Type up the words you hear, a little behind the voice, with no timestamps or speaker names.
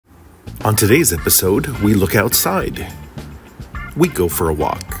On today's episode, we look outside. We go for a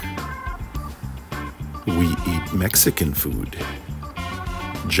walk. We eat Mexican food.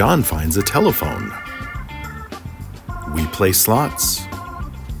 John finds a telephone. We play slots.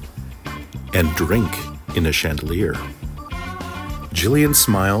 And drink in a chandelier. Gillian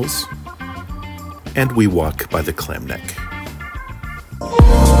smiles. And we walk by the clam neck.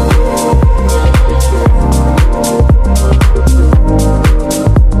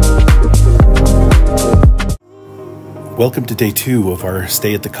 Welcome to day 2 of our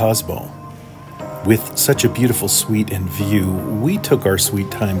stay at the Cosmo. With such a beautiful suite and view, we took our sweet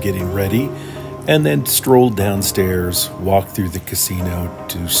time getting ready and then strolled downstairs, walked through the casino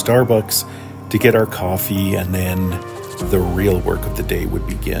to Starbucks to get our coffee, and then the real work of the day would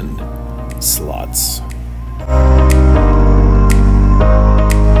begin: slots.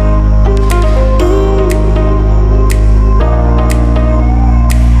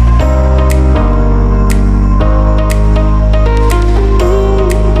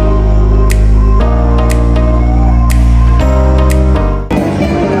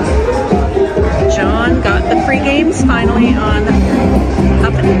 Finally on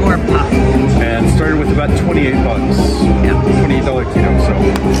Huff and more Puff. And started with about 28 bucks. Yep. $28 kilo, so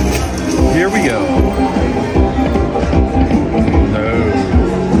here we go.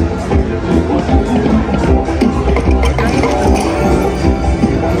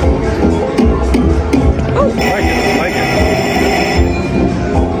 Oh. Like it.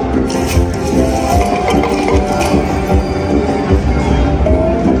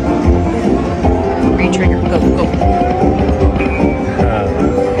 Re-trigger, go.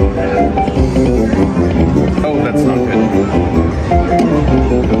 Oh, that's not good.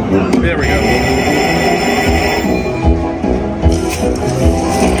 There we go.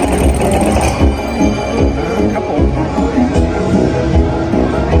 Couple.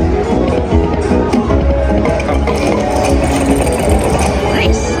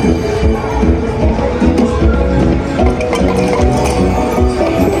 Nice.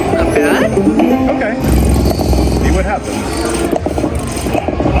 Not bad. Okay. See what happens.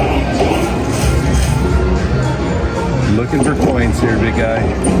 Looking for coins here, big guy.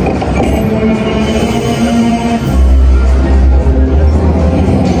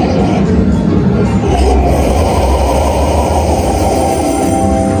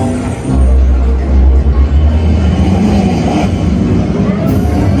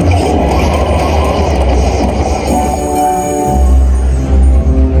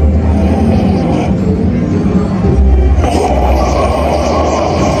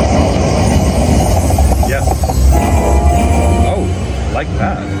 Like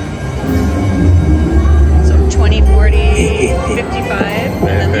that. So 20, 40, 55, and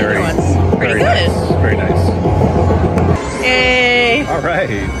then the other one's pretty good. Nice. Very nice. Yay! All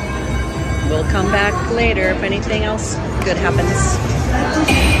right. We'll come back later if anything else good happens.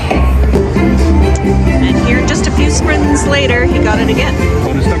 And here, just a few sprints later, he got it again.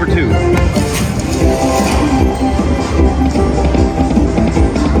 Bonus number 2.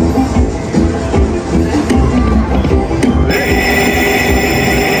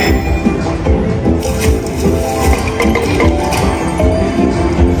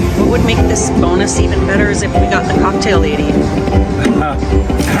 Make this bonus even better is if we got the cocktail lady.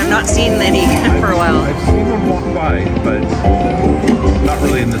 I've not seen any for a while. I've seen one walk by, but not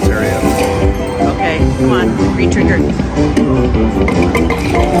really in this area. Okay, come on, re-trigger.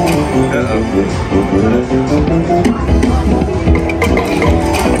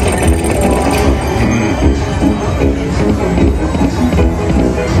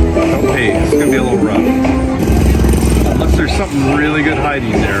 Okay, it's gonna be a little rough. Unless there's something really good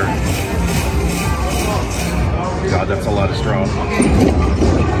hiding there. God, that's a lot of straw.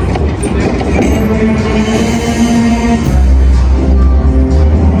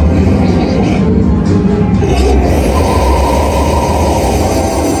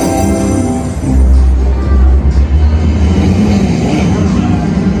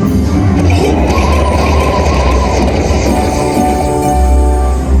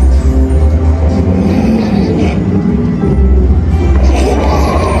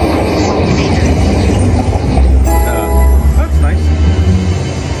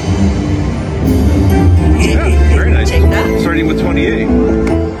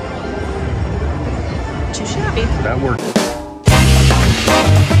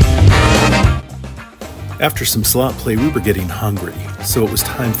 After some slot play, we were getting hungry, so it was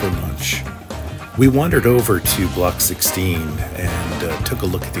time for lunch. We wandered over to Block 16 and took a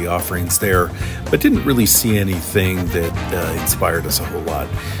look at the offerings there, but didn't really see anything that inspired us a whole lot.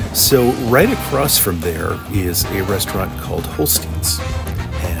 So right across from there is a restaurant called Holstein's,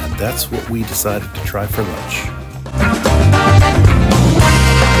 and that's what we decided to try for lunch.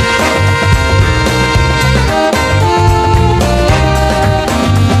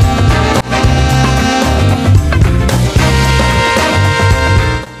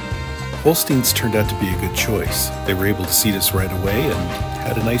 Holstein's turned out to be a good choice. They were able to seat us right away and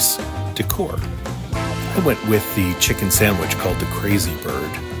had a nice decor. I went with the chicken sandwich called the Crazy Bird,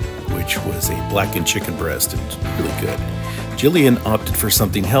 which was a blackened chicken breast and really good. Gillian opted for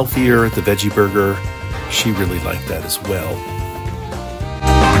something healthier, the veggie burger. She really liked that as well.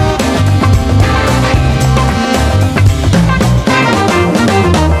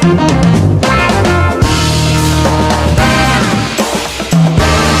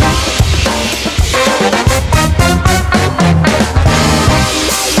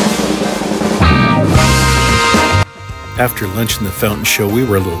 After lunch and the fountain show, we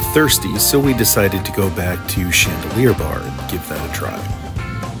were a little thirsty, so we decided to go back to Chandelier Bar and give that a try.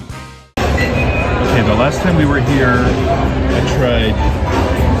 Okay, the last time we were here, I tried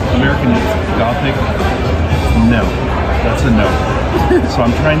American Gothic. No, that's a no. So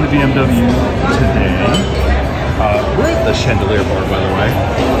I'm trying the BMW today. We're at the Chandelier Bar, by the way,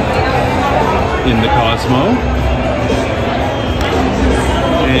 in the Cosmo.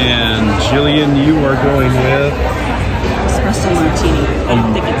 And Gillian, you are going with Espresso Martini. I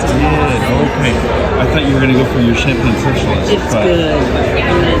don't think it's a okay. I thought you were going to go for your champagne socialist. It's good.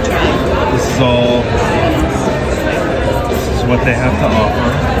 I'm going to try. This is what they have to offer.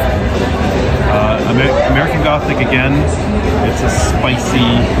 American Gothic again. It's a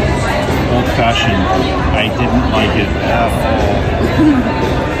spicy, old-fashioned. I didn't like it at all.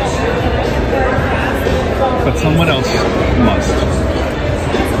 But someone else must.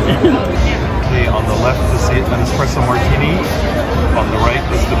 Okay, on the left is an Espresso Martini. On the right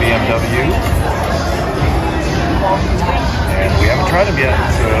is the BMW. And we haven't tried them yet,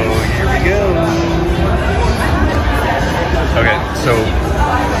 so here we go. Okay, so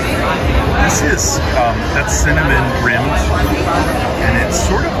this is that's cinnamon rimmed, and it's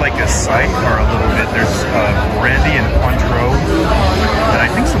sort of like a sidecar a little bit. There's brandy and Cointreau, and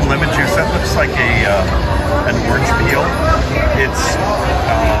I think some lemon juice. That looks like an orange peel. It's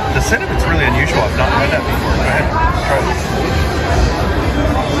the cinnamon's really unusual. I've not had that before. Go ahead, try this.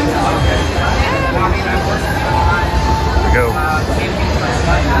 Here we go.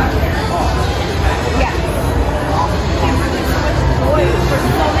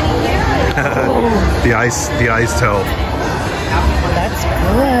 the eyes tell. That's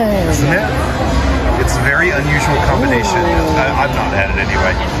good. Isn't it? It's a very unusual combination. I've not had it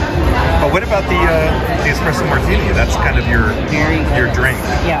anyway. But what about the Espresso Martini? That's kind of your drink.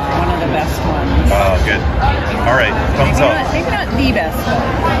 Yeah, one of the best ones. Oh, good. All right, thumbs up. Maybe not the best, but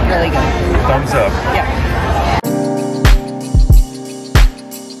really good. Thumbs up. Yeah.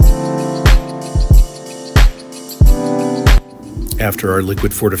 After our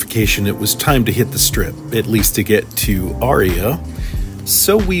liquid fortification, it was time to hit the strip, at least to get to Aria.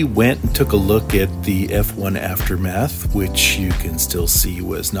 So we went and took a look at the F1 Aftermath, which you can still see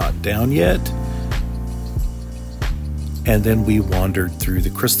was not down yet. And then we wandered through the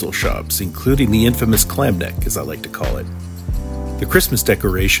crystal shops, including the infamous clam neck, as I like to call it. The Christmas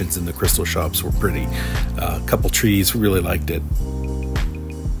decorations in the crystal shops were pretty. A couple trees, really liked it.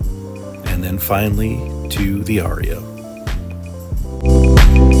 And then finally to the Aria.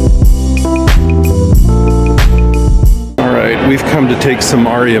 Alright, we've come to take some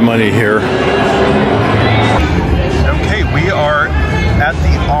Aria money here. Okay, we are at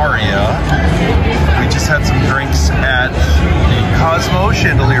the Aria. We just had some drinks at the Cosmo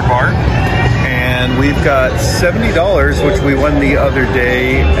Chandelier Bar. And we've got $70, which we won the other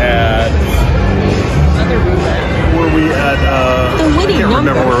day at... Were we at... I can't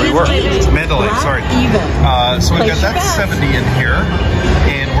remember where we were. Mandalay, sorry. So we've got that 70 in here.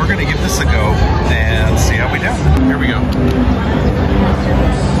 And we're going to give this a go and see how we do. Here we go.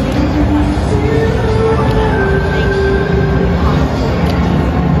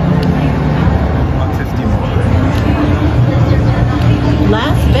 $150 more.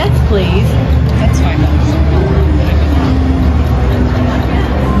 Last bets, please. That's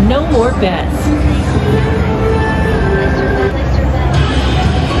 $5. No more bets.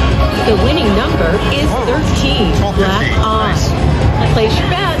 The winning number is 13. Black on. Nice. Place your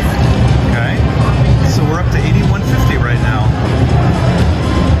bets. Okay. So we're up to 81.50 right now.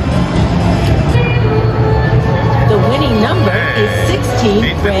 The winning number is 16.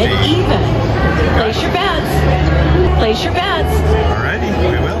 Red even. Place your bets. Place your bets. Alrighty, we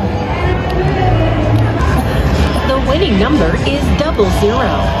will. The winning number is 00.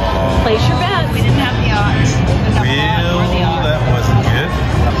 Place your bets. We didn't have the odds. Well, that wasn't good.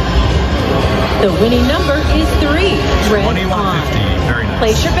 The winning number is 3. Red 2150. on. Very nice.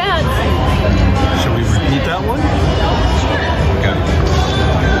 Place your bets. Shall we repeat that one? Okay.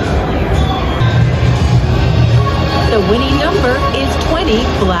 The winning number is 20.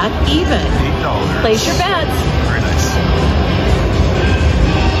 Black even. $8. Place your bets. Very nice.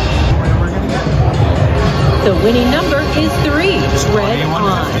 The winning number is 3. Red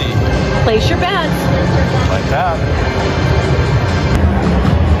on. 2150. Place your bets. Like that.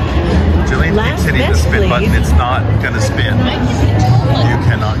 Gillian Last keeps hitting the bets, spin button. please. It's not going to spin. You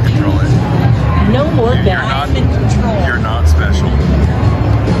cannot control it. No more You're bets. not, you're not special.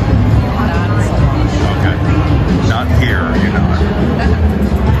 Okay. Not here, you're not.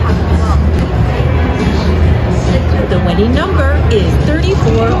 The winning number is 34.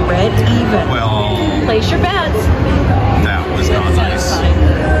 Red even. Well, Place your bets. that was not nice.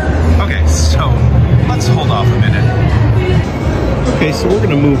 Okay, so let's hold off a minute. Okay, so we're going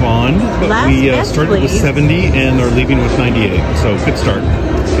to move on. But Last we bets, started with please. 70 and are leaving with 98. So good start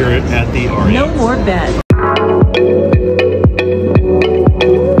here at the Aria. No more bets.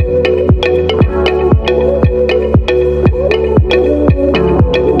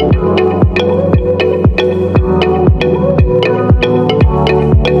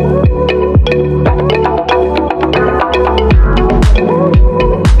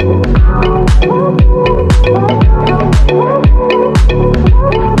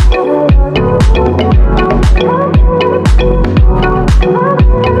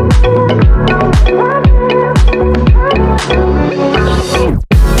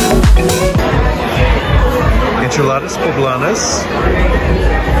 Enchiladas poblanas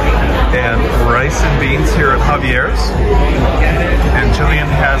and rice and beans here at Javier's. And Gillian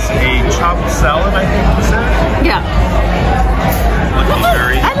has a chopped salad, I think you said. Yeah. Looking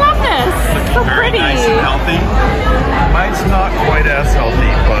very, I love this. looking So very pretty. nice and healthy. Mine's not quite as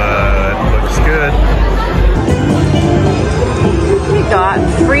healthy, but looks good. We got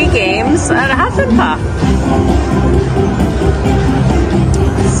free games at Huff and Puff.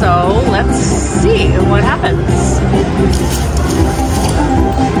 So let's see what happens.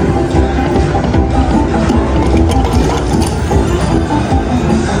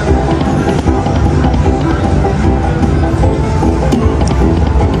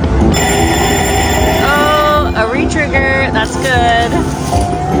 Oh, a retrigger. That's good.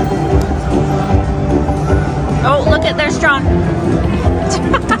 Oh, look at they're strong.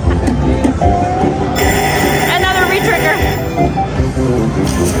 Another retrigger.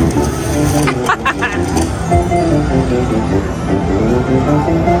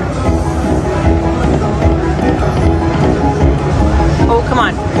 Oh, come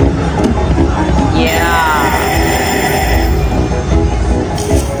on. Yeah.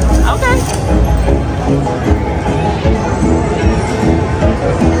 Okay.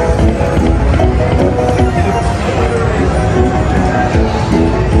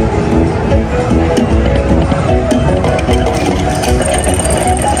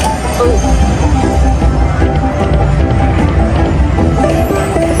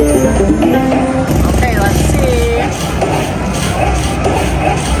 Okay, let's see.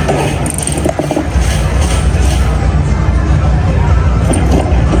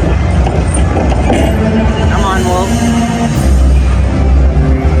 Come on, Wolf.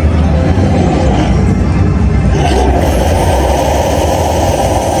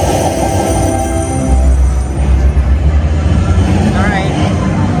 All right.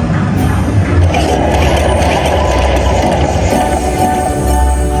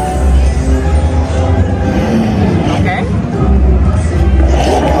 Okay.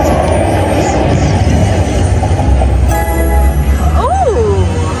 Oh,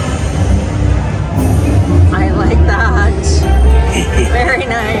 I like that. Very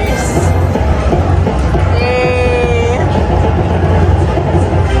nice. Yay.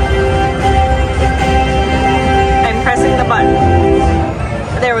 I'm pressing the button.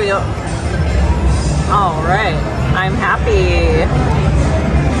 There we go. All right. I'm happy.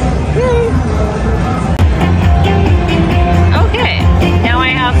 Yay. Okay, now I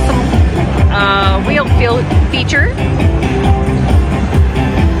have some wheel feature.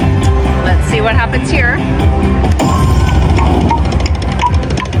 Let's see what happens here.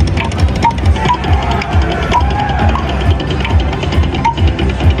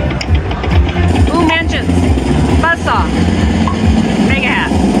 Ooh, mansions, buzzsaw, mega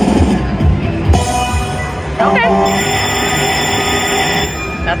hat. Okay,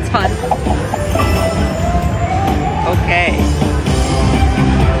 that's fun. Okay.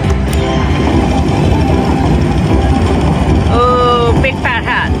 Oh, big fat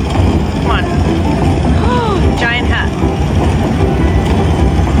hat. Come on. Oh, giant hat.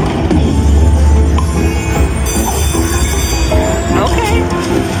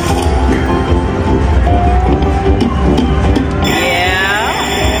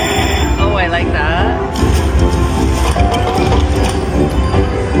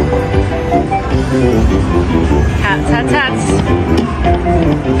 Hats, hats, hats.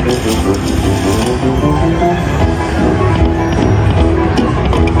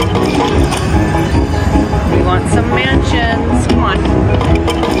 We want some mansions. Come on.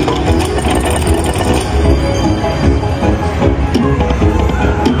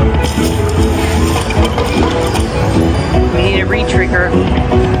 We need a re-trigger.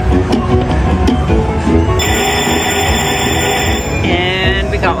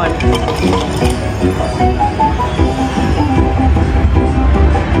 And we got one.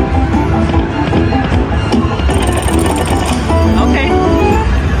 Okay.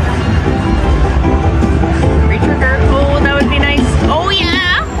 Re-trigger. Oh, that would be nice. Oh,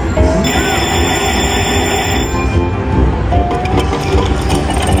 yeah!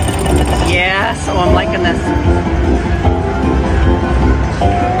 Yes. Oh, I'm liking this.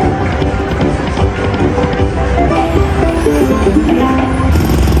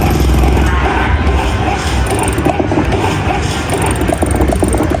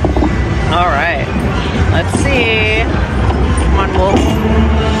 All right, let's see. Come on, Wolf.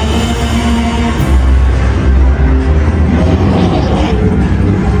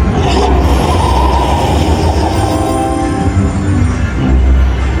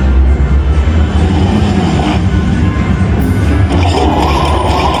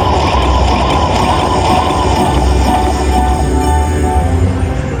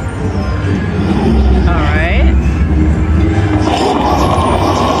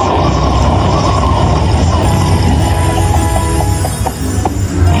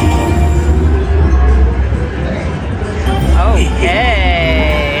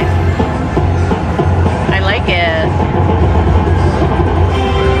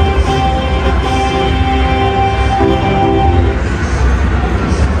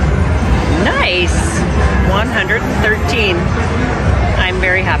 I'm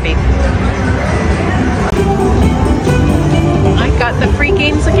very happy. I got the free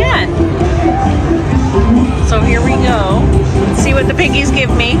games again. So here we go. Let's see what the piggies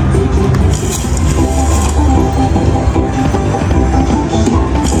give me.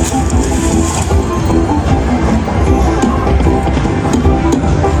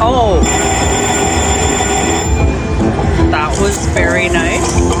 Oh, that was very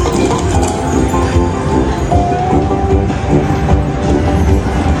nice.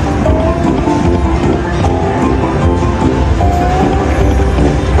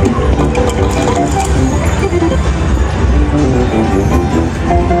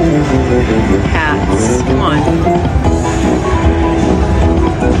 Hats, come on.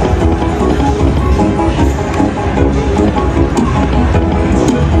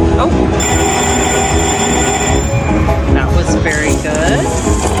 Oh, that was very good.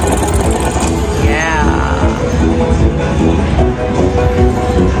 Yeah.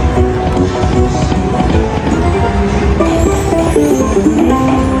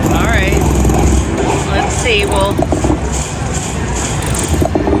 All right. Let's see. We'll.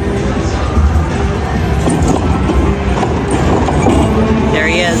 There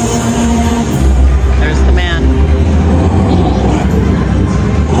he is. There's the man.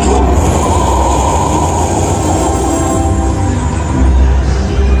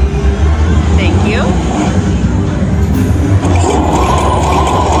 Thank you.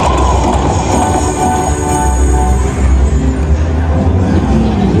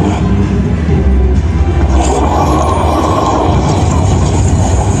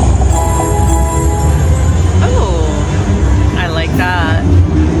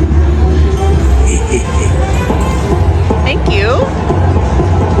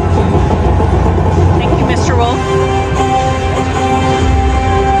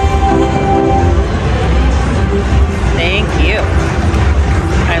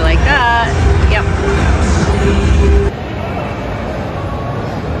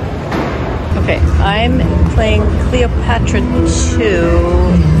 I'm playing Cleopatra 2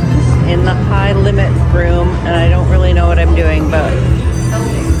 in the high limit room, and I don't really know what I'm doing, but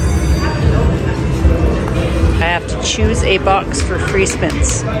I have to choose a box for free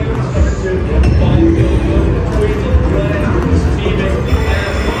spins.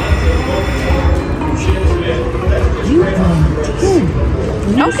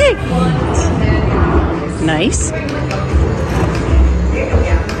 Okay. Nice.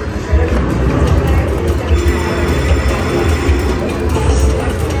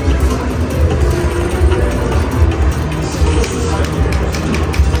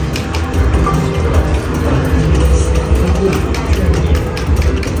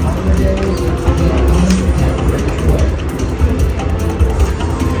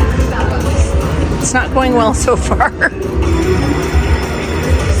 It's not going well so far.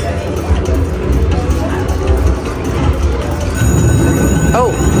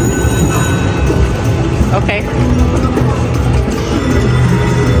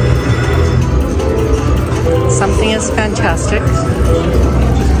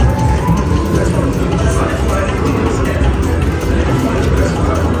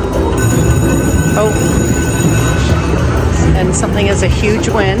 was a huge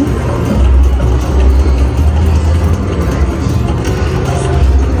win.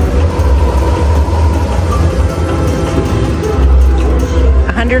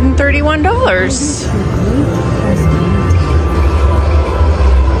 $131.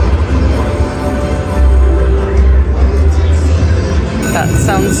 That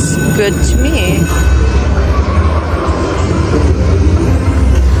sounds good to me.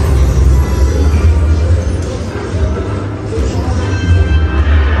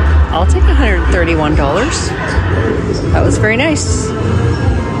 I'll take $131. That was very nice.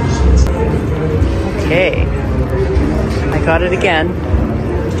 Okay. I got it again.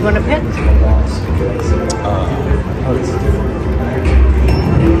 Do you want to pick?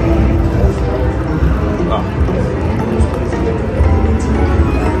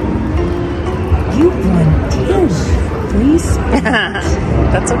 You won 10. Please.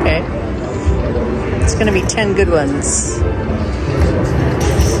 That's okay. It's going to be 10 good ones.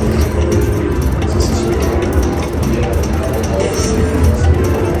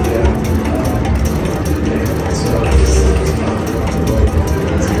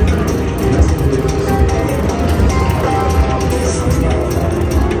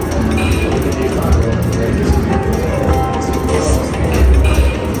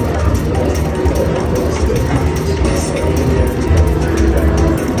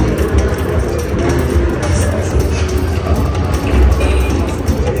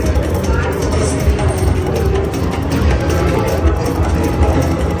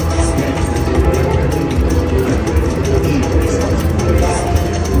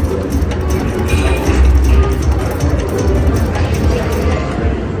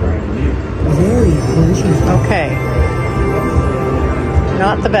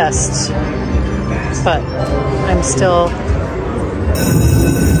 Not the best, but I'm still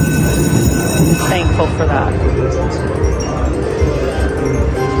thankful for that.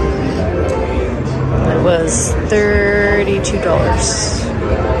 It was $32.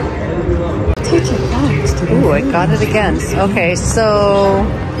 Ooh, I got it again. Okay, so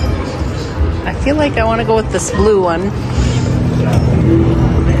I feel like I want to go with this blue one.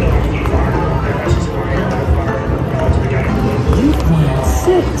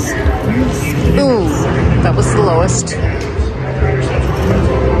 Ooh, that was the lowest.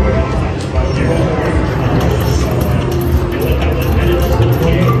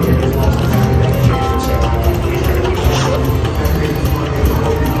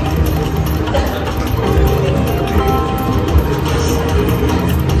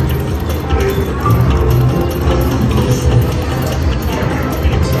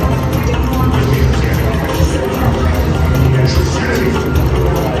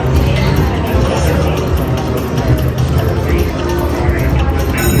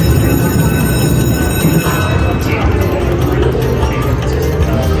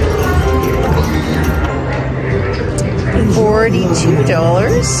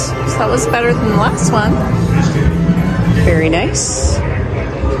 $42. So that was better than the last one. Very nice.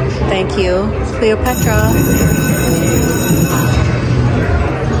 Thank you, Cleopatra.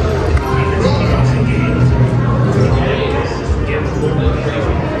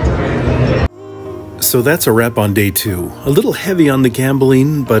 So that's a wrap on day 2. A little heavy on the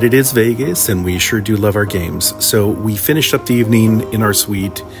gambling, but it is Vegas and we sure do love our games. So we finished up the evening in our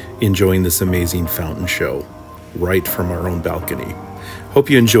suite, enjoying this amazing fountain show right from our own balcony. Hope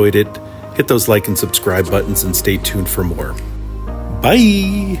you enjoyed it. Hit those like and subscribe buttons and stay tuned for more.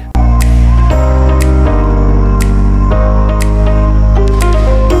 Bye!